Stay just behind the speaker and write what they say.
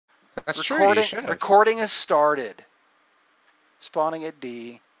That's true. You should. Recording has started. Spawning at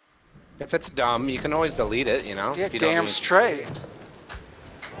D. If it's dumb, you can always delete it, you know? Yeah, if you damn don't straight.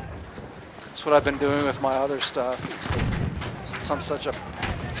 That's what I've been doing with my other stuff. Since I'm such a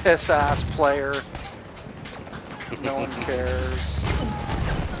piss-ass player. No one cares.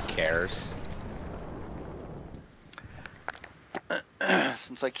 Cares.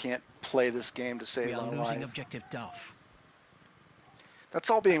 Since I can't play this game to save my life. We are losing objective Duff. That's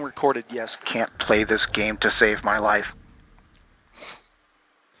all being recorded. Yes, can't play this game to save my life.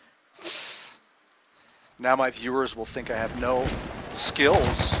 Now my viewers will think I have no skills.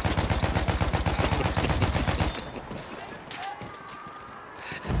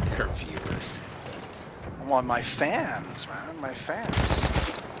 Your viewers. I want my fans, man. My fans.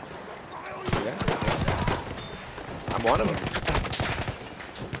 Yeah. I'm one of them.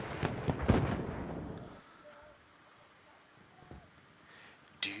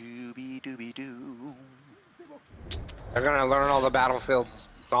 Dooby-dooby-doo. They're gonna learn all the Battlefield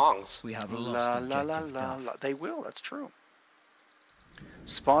songs. We have lost La la la objective la Duff. la. They will, that's true.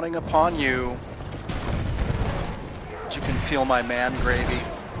 Spawning upon you. But you can feel my man gravy.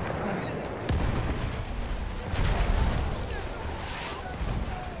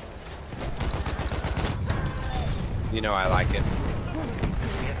 You know I like it.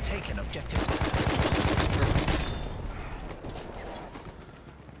 We have taken objective.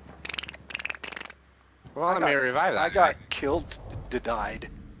 Well, let me revive that. I got killed, died.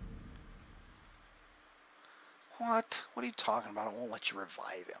 What? What are you talking about? I won't let you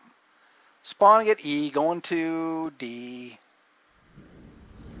revive him. Spawning at E, going to D.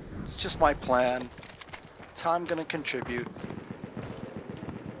 It's just my plan. It's how I'm going to contribute.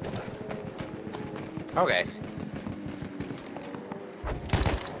 Okay.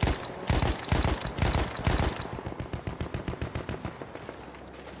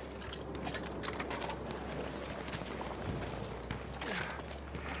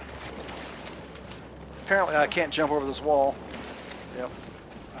 Apparently I can't jump over this wall. Yep.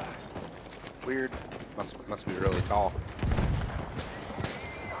 Weird. Must be really tall.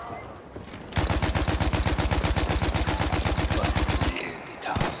 Must be really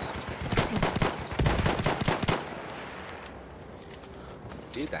tall.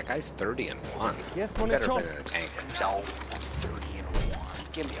 Dude, that guy's 30 and 1. Yes, Better been in a tank. No, 30 and 1.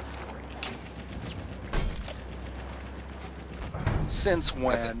 Give me a break. Since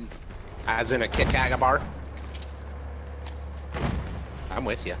when? As in a Kit Kat bar? I'm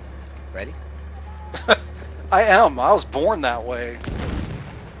with you. Ready? I am. I was born that way.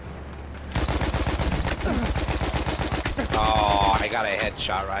 Oh, I got a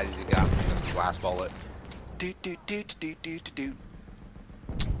headshot right as you got me with the last bullet. Do do do do do do do.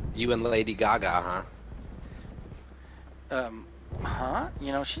 You and Lady Gaga, huh? Huh?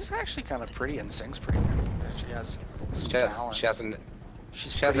 You know, she's actually kind of pretty and sings pretty good. She has some talent. She has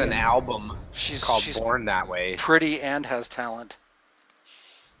She's an album called she's Born That Way. pretty and has talent.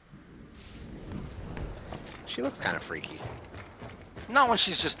 She looks kind of freaky. Not when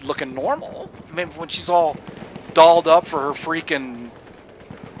she's just looking normal. I mean, when she's all dolled up for her freaking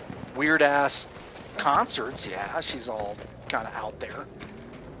weird ass concerts, yeah, she's all kind of out there.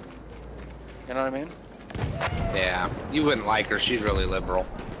 You know what I mean? Yeah, you wouldn't like her. She's really liberal.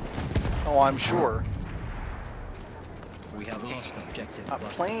 Oh, I'm sure. We have lost objective A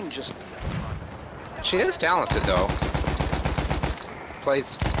Duff. plane just... She is talented, though.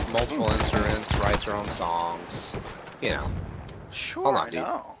 Plays multiple instruments, writes her own songs. You know. Sure, Hold on, I dude.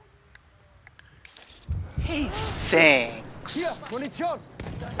 know. Hey, thanks. Here, munition.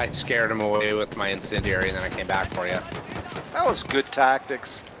 I scared him away with my incendiary, and then I came back for you. That was good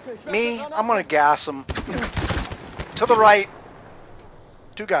tactics. Me, I'm gonna gas them. To the right.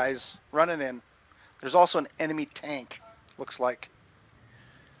 Two guys running in. There's also an enemy tank, looks like.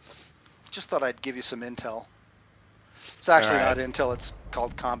 Just thought I'd give you some intel. It's actually All right. not intel, it's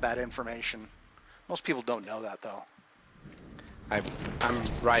called combat information. Most people don't know that, though. I'm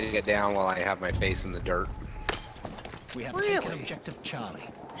writing it down while I have my face in the dirt. We have Really? taken objective Charlie.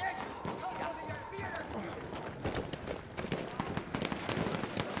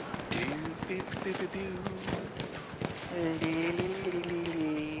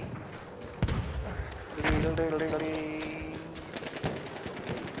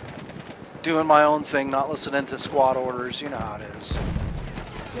 Doing my own thing, not listening to squad orders. You know how it is.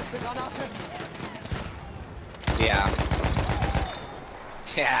 Yeah.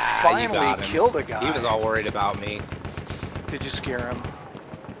 Yeah, you Finally got him. killed a guy. He was all worried about me. Did you scare him?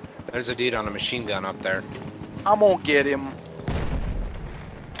 There's a dude on a machine gun up there. I'm gonna get him.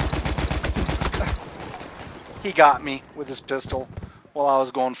 He got me with his pistol. while I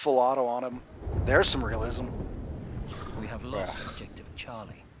was going full auto on him. There's some realism. We have lost objective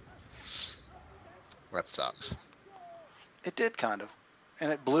Charlie. That sucks. It did kind of,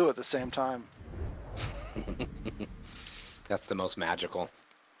 and it blew at the same time. That's the most magical.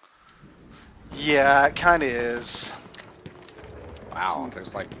 Yeah, it kind of is. Wow,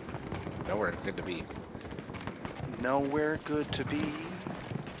 there's like nowhere good to be. Nowhere good to be.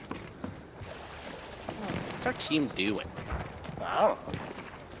 What's our team doing? I don't know.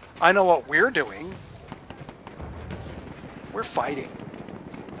 I know what we're doing. We're fighting.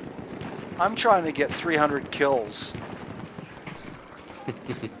 I'm trying to get 300 kills.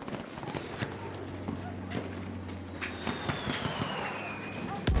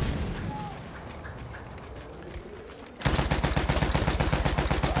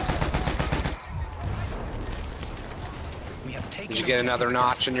 We have taken Did you get another objective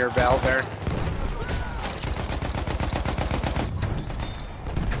notch in your belt there?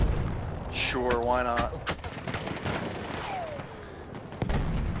 Sure, why not?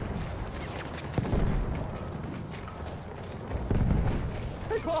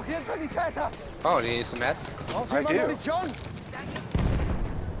 Oh, do you need some meds? I do.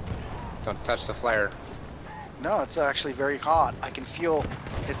 Don't touch the flare. No, it's actually very hot. I can feel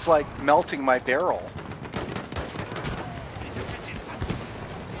it's like melting my barrel.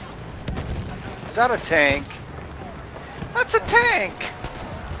 Is that a tank? That's a tank!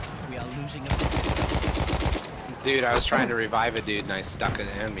 We are losing Dude, I was trying to revive a dude and I stuck an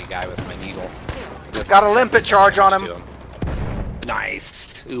enemy guy with my needle. Got a limpet charge on him.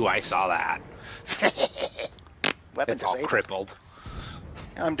 Nice. Ooh, I saw that. Weapon It's all disabled. crippled.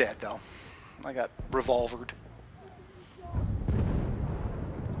 I'm dead though. I got revolvered.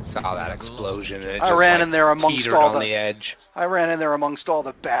 Saw that explosion. And it I just, ran like, in there amongst teetered all on the- the edge. I ran in there amongst all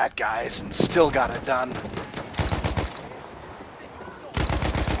the bad guys and still got it done.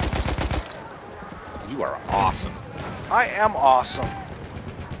 You are awesome. I am awesome.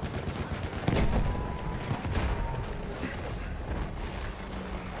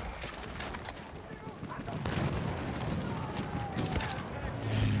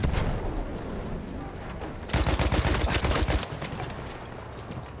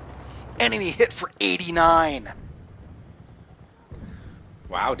 Enemy hit for 89.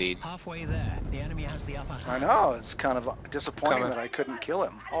 Wow, dude. halfway there. The enemy has the upper hand. I know, it's kind of disappointing Coming. that I couldn't kill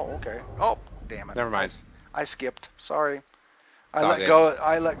him. Oh, okay. Oh, damn it. Never mind. I skipped. Sorry. I all let good. go.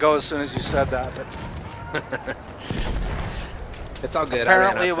 I let go as soon as you said that. But It's all good.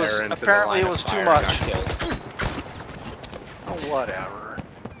 Apparently I ran up it was- there into the apparently line it of was too fire and got much. killed. oh, whatever.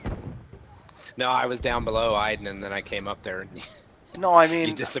 No, I was down below hiding, and then I came up there, and No, I mean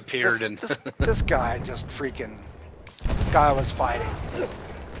you disappeared. This, and this guy just freaking. This guy was fighting.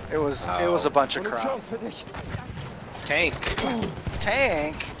 It was a bunch of crap. tank.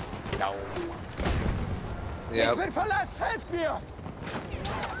 Tank. No. Yep.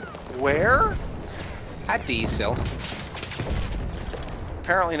 Where? At D still.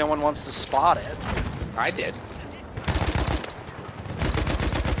 Apparently no one wants to spot it. I did.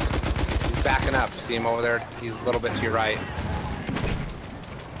 He's backing up. See him over there? He's a little bit to your right.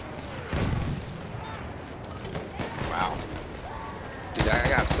 Wow. Dude, I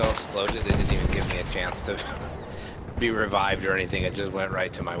got so exploded they didn't even give me a chance to be revived or anything. It just went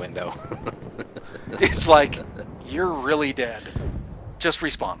right to my window. It's like, you're really dead. Just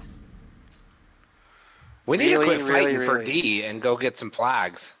respawn. We need Really, to quit fighting really, for really. D and go get some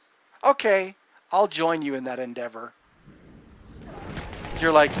flags. Okay, I'll join you in that endeavor.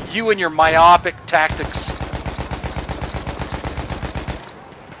 You're like, you and your myopic tactics.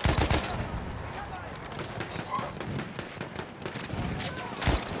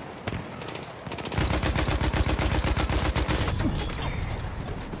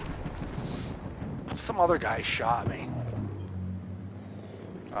 Some other guy shot me.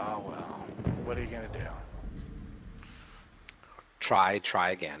 Oh well, what are you gonna do? Try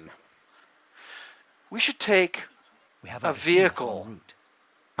again. We should take We have a vehicle vehicle. en route.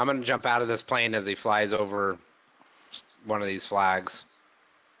 I'm gonna jump out of this plane as he flies over one of these flags.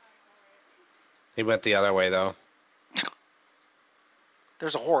 He went the other way though.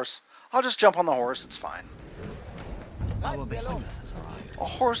 There's a horse. I'll just jump on the horse, it's fine. Our behemoth has arrived. A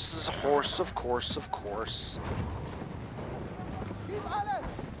horse is a horse, of course, of course.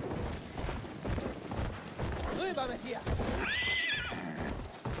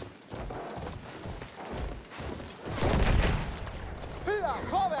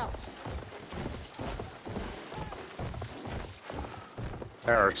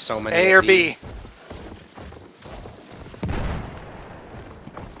 There are so many. A of or B? these.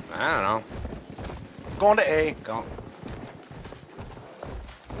 I don't know. Going to A. Go.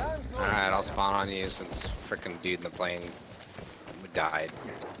 I'll spawn on you since frickin' dude in the plane died.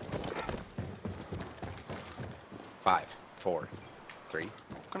 5, 4, 3. I'm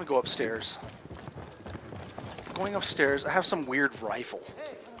gonna go upstairs. Going upstairs. I have some weird rifle.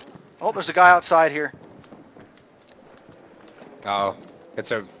 Oh, there's a guy outside here. Oh, it's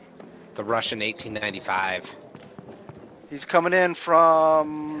the Russian 1895. He's coming in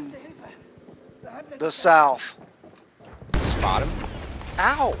from the south. Spot him.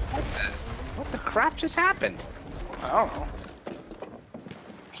 Ow! What the crap just happened? I don't know.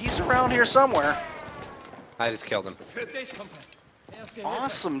 He's around here somewhere. I just killed him.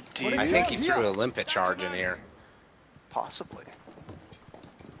 Awesome, dude. I think he threw a limpet charge in here. Possibly.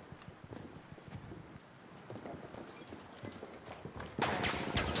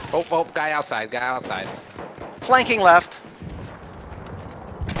 Oh, oh, guy outside, guy outside. Flanking left.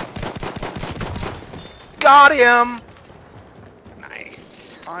 Got him!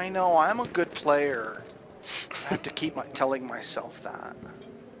 Nice. I know, I'm a good player. I have to keep telling myself that.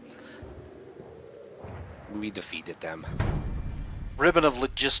 We defeated them. Ribbon of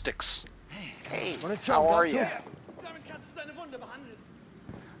logistics. Hey, how are you?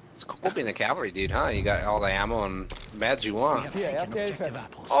 It's cool being a cavalry dude, huh? You got all the ammo and meds you want.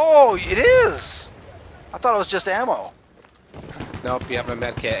 Oh, it is! I thought it was just ammo. Nope, you have a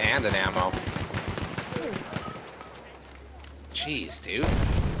med kit and an ammo. Jeez, dude.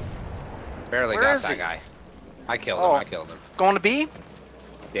 Barely Where got is that he? guy. I killed Oh. him, I killed him. Going to B?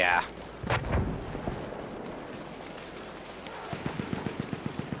 Yeah.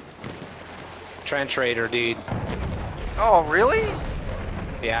 Trench raider, dude. Oh, really?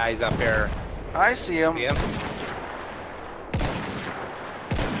 Yeah, he's up here. I see him. See him?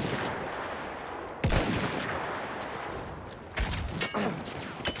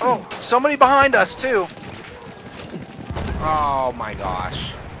 Oh, somebody behind us, too. Oh my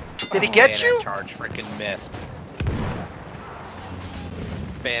gosh. Did he get Bayonet you? Charge freaking missed.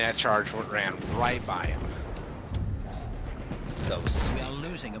 Bayonet charge ran right by him. So We stupid. are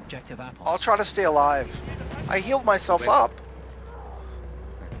losing objective apples. I'll try to stay alive. I healed myself up.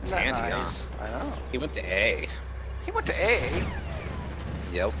 It's Isn't that handy, huh? nice? I know. He went to A. He went to A.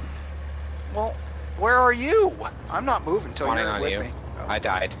 Yep. Well, where are you? I'm not moving until Spawning you're on with you. me. Oh. I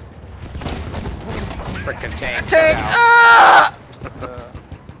died. Frickin' tank. Tank! got out. Ah!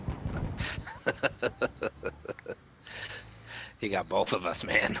 He got both of us,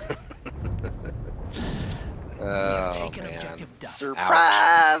 man. We have Oh, taken man. objective Duff.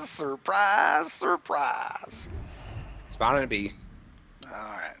 Surprise! Surprise! Surprise! Spawning to B.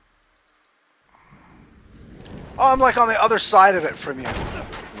 Alright. Oh, I'm like on the other side of it from you.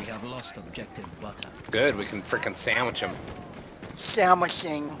 We have lost objective butter. Good, we can frickin' sandwich him.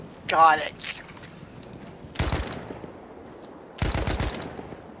 Sandwiching. Got it.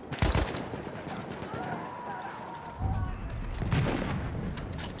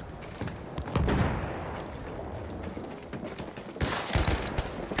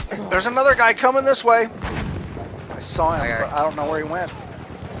 There's another guy coming this way. I saw him, but I don't know where he went.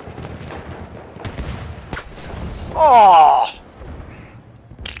 Oh!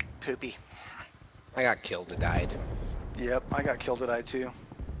 Poopy. I got killed to died. Yep, I got killed to die too.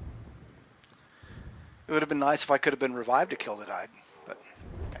 It would have been nice if I could have been revived to kill to die, but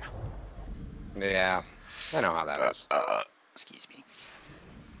Yeah, I know how that is. excuse me.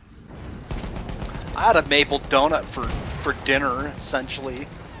 I had a maple donut for dinner, essentially.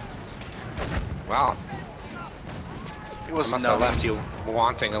 Wow, It was I must have numb. left you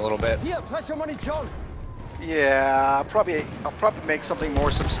wanting a little bit. Yeah, I'll probably make something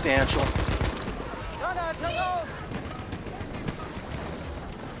more substantial.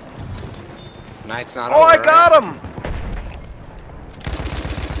 Night's not Oh, over, I got him!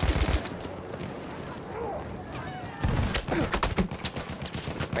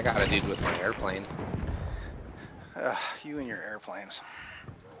 I got a dude with my airplane. You and your airplanes.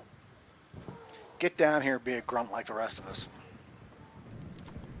 Get down here and be a grunt like the rest of us.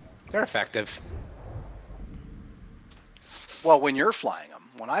 They're effective. Well, when you're flying them.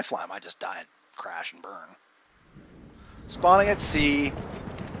 When I fly them, I just die and crash and burn. Spawning at sea.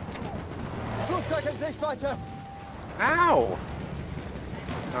 Ow!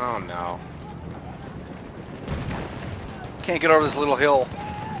 Oh no. Can't get over this little hill.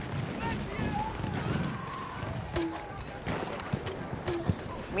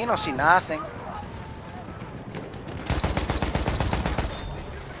 Me no see nothing.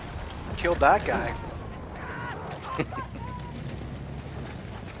 Killed that guy.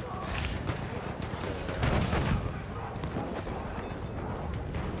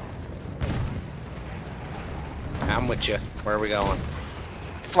 I'm with you. Where are we going?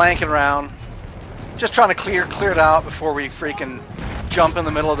 flanking around. Just trying to clear it out before we freaking jump in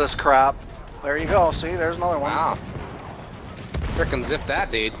the middle of this crap. There you go. See, there's another one. Wow. Frickin' zip that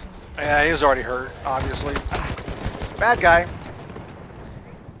dude. Yeah, he was already hurt, obviously. Bad guy.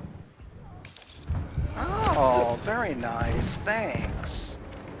 Oh, very nice. Thanks.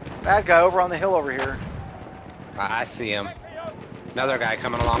 Bad guy over on the hill over here. I see him. Another guy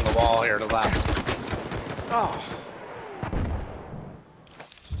coming along the wall here to the left. Oh.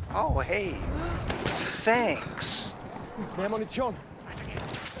 Oh, hey. Thanks. Mehr Munition.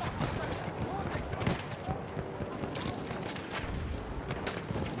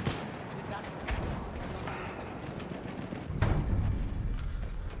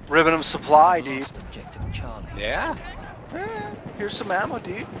 Ribbon of supply, dude. Lost objective Charlie. Yeah? Yeah, here's some ammo,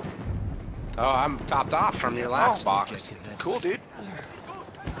 dude. Oh, I'm topped off from your last box. Objective Beta. Cool, dude.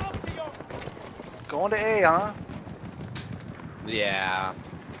 Going to A, huh? Yeah.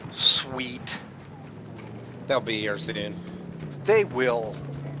 Sweet. They'll be here soon. They will.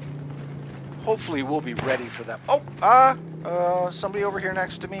 Hopefully we'll be ready for them. Oh, somebody over here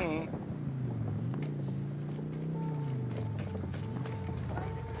next to me.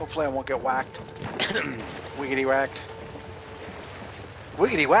 Hopefully I won't get whacked. Wiggity whacked.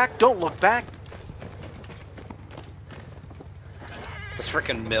 Wiggity whack, don't look back. This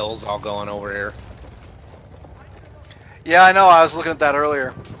frickin' mill's all going over here. Yeah, I know, I was looking at that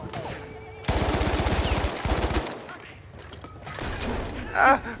earlier.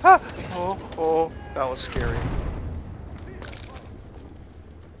 Oh, that was scary.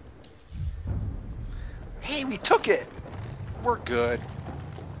 Hey, we took it. We're good.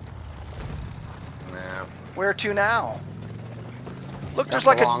 Yeah. Where to now? Look, That's there's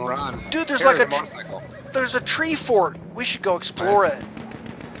like a long run. Dude, there's Here's like a motorcycle. there's a tree fort. We should go explore it.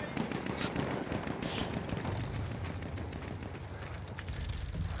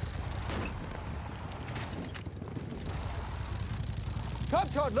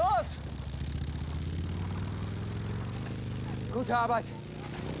 Kommt schon, los! Gute Arbeit.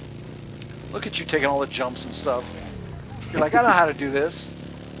 Look at you taking all the jumps and stuff. You're like, I know how to do this.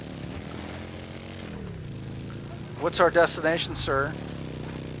 What's our destination, sir?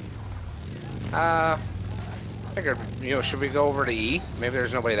 Figured, should we go over to E? Maybe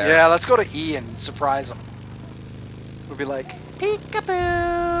there's nobody there. Yeah, let's go to E and surprise them. We'll be like,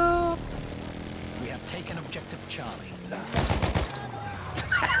 peekaboo. We have taken objective Charlie.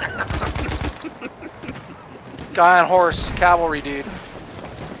 Guy on horse, cavalry dude.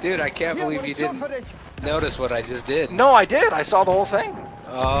 Dude, I can't Hier, believe you Munition didn't für dich. notice what I just did. No, I did. I saw the whole thing.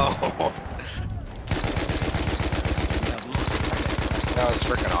 Oh. We have lost That was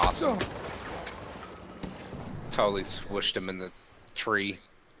freaking awesome. Totally swished him in the tree.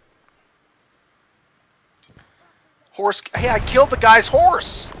 Horse. Hey, I killed the guy's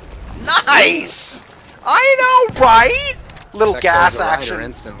horse. Nice. I know, right? Little That gas kills the rider action.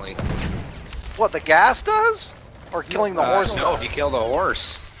 instantly. What, the gas does? Or killing the horse? No, if you kill the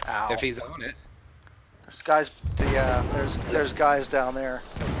horse, Ow. if he's on it. There's guys. Yeah, there's guys down there.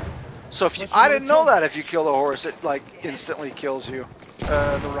 So if you, I didn't know that if you kill the horse, it like instantly kills you.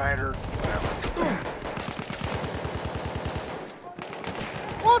 The rider. Whatever.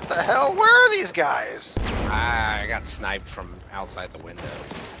 What the hell? Where are these guys? I got sniped from outside the window.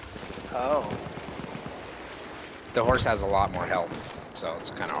 Oh. The horse has a lot more health, so it's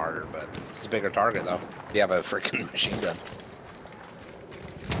kind of harder, but it's a bigger target though. If you have a freaking machine gun.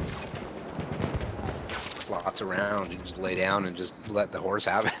 Lots around, you just lay down and just let the horse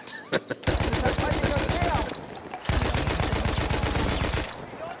have it.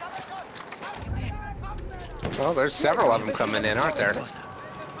 Well, there's several of them coming in, aren't there?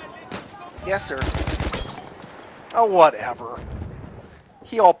 Yes, sir. Oh, whatever.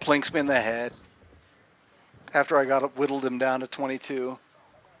 He all plinks me in the head. After I got whittled him down to 22.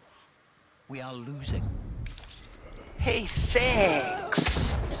 We are losing. Hey,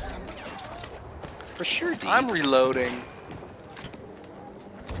 thanks. For sure, dude. I'm reloading.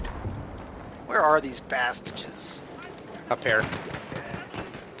 Where are these bastages? Up here.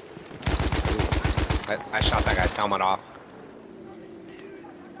 I shot that guy's helmet off.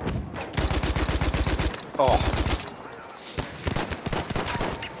 Oh.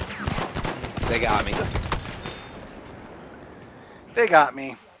 They got me. They got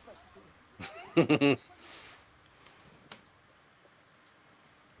me.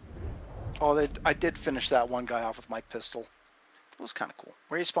 Oh, I did finish that one guy off with my pistol. It was kind of cool.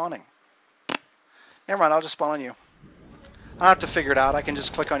 Where are you spawning? Never mind, I'll just spawn on you. I don't have to figure it out. I can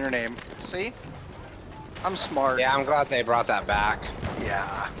just click on your name. See? I'm smart. Yeah, I'm glad they brought that back.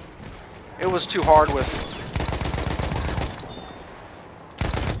 Yeah. It was too hard with...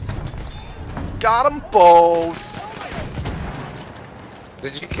 Got them both.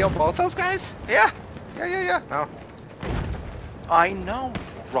 Did you kill both those guys? Yeah. Yeah. Oh. I know,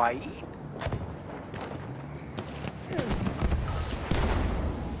 right?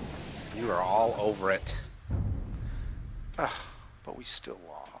 You are all over it. But we still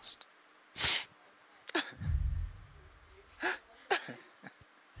lost.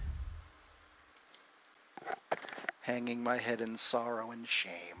 Hanging my head in sorrow and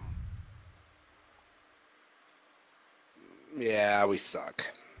shame. Yeah, we suck.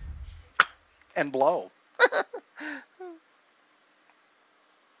 And blow.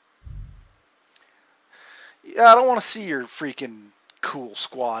 Yeah, I don't want to see your freaking cool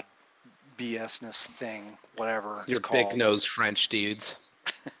squad BS-ness thing, whatever Your it's called. big-nosed French dudes.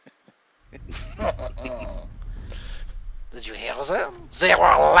 Did you hear them? They were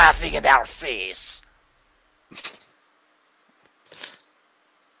laughing in our face.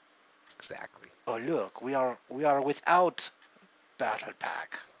 Exactly. Oh look, we are without battle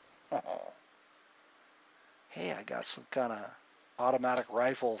pack. Oh. Hey, I got some kind of automatic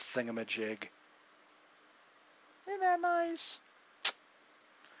rifle thingamajig. Isn't that nice?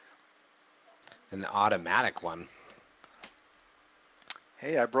 An automatic one.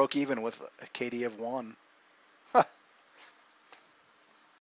 Hey, I broke even with a KD of 1.